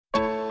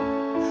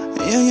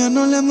Ella ya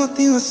no le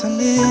motiva a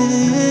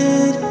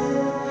salir,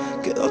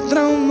 quedó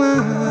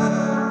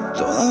traumada,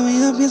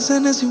 todavía piensa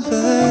en ese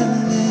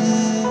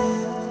infeliz.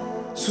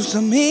 Sus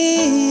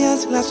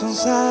amigas la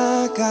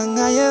sonsacan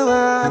a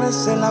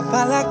llevársela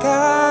pa' la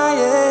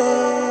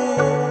calle,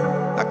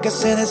 a que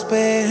se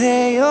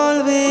despeje y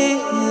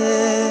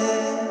olvide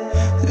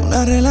de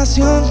una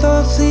relación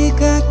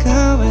tóxica que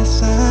acaba de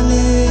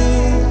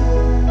salir.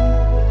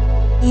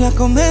 La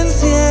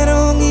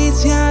convencieron y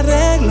se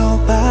arregló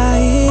pa'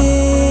 ir.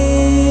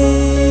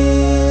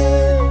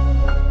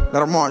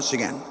 Little more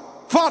again.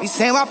 Y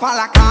se va pa'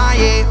 la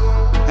calle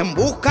en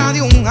busca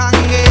de un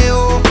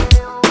jangueo,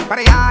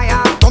 para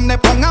allá, donde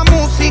ponga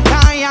música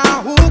y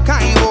ajuca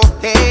y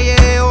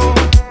botelleo.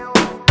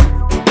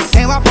 Y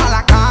se va pa'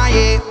 la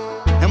calle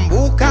en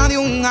busca de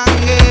un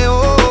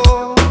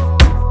jangueo.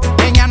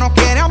 Ella no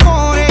quiere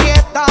amor y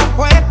está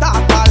puesta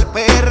pa'l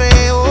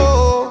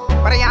perreo.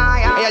 Para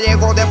allá, ella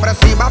llegó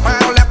depresiva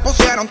pero le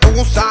pusieron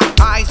tusa.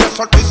 Ay, se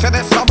soltó y se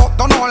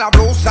desabotonó la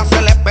blusa.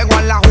 Se le pegó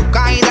en la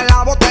juca y de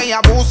la botella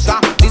abusa.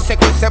 Dice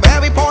que hoy se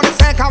bebe y pone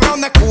ese cabrón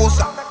de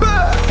excusa.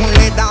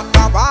 Le da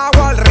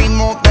tabaco al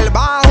ritmo del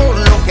bajo.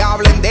 Lo que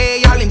hablen de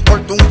ella le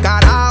importa un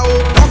carajo.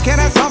 No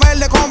quiere saber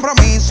de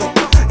compromiso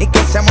y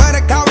que se muere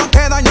el cabrón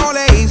que daño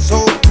le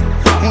hizo.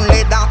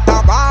 Le da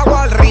tabaco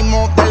al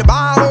ritmo del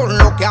bajo.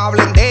 Lo que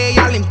hablen de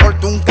ella le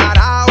importa un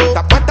carajo.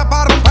 Está puesta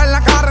para romper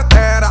la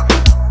carretera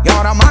y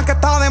ahora más que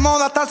está de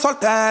moda estar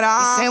soltera.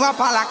 Y se va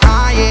pa' la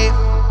calle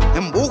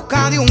en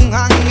busca de un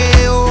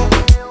jangueo,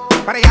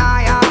 para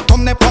allá,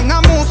 donde ponga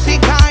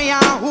música y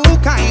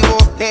ajuca y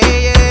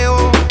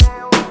botelleo.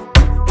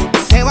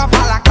 Se va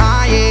pa' la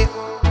calle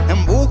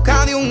en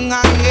busca de un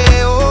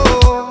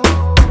jangueo.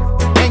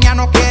 Ella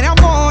no quiere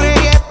amor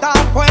y está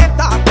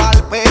puesta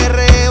pa'l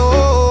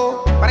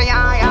perreo. Para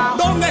allá,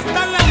 ¿dónde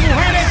están las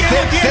mujeres que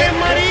no tienen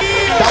marido?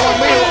 estamos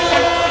amigos.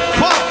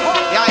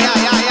 Ya.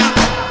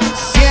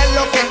 Si es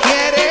lo que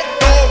quiere,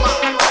 toma.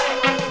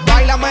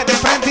 Báilame de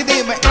frente y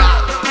dime.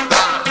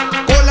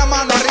 Con la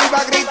mano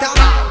arriba grita.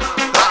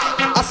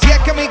 Así es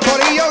que mi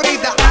corillo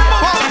grita.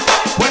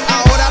 Pues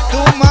ahora tú,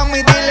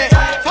 mami, dile.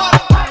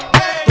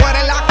 Tú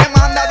eres la que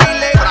manda,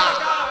 dile.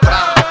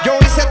 Yo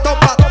hice esto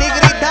pa' ti,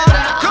 grita.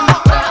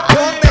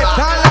 ¿Dónde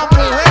están las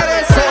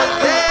mujeres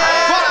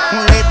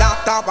solteras? Le da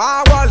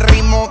tabaco al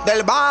ritmo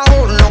del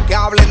bajo. Lo que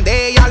hablen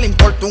de ella le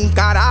importa un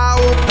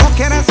carajo. No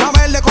quieren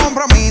saber de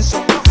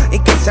compromiso y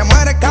que se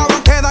muere el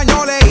cabrón que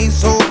daño le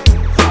hizo.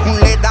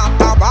 Le da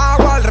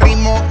tabaco al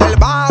ritmo del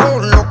bajo.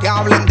 Lo que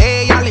hablen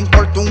de ella le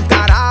importa un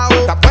carajo.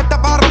 Está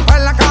puesta para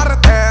romper la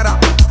carretera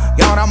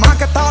y ahora más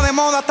que está de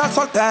moda estar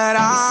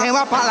soltera. Y se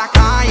va pa' la calle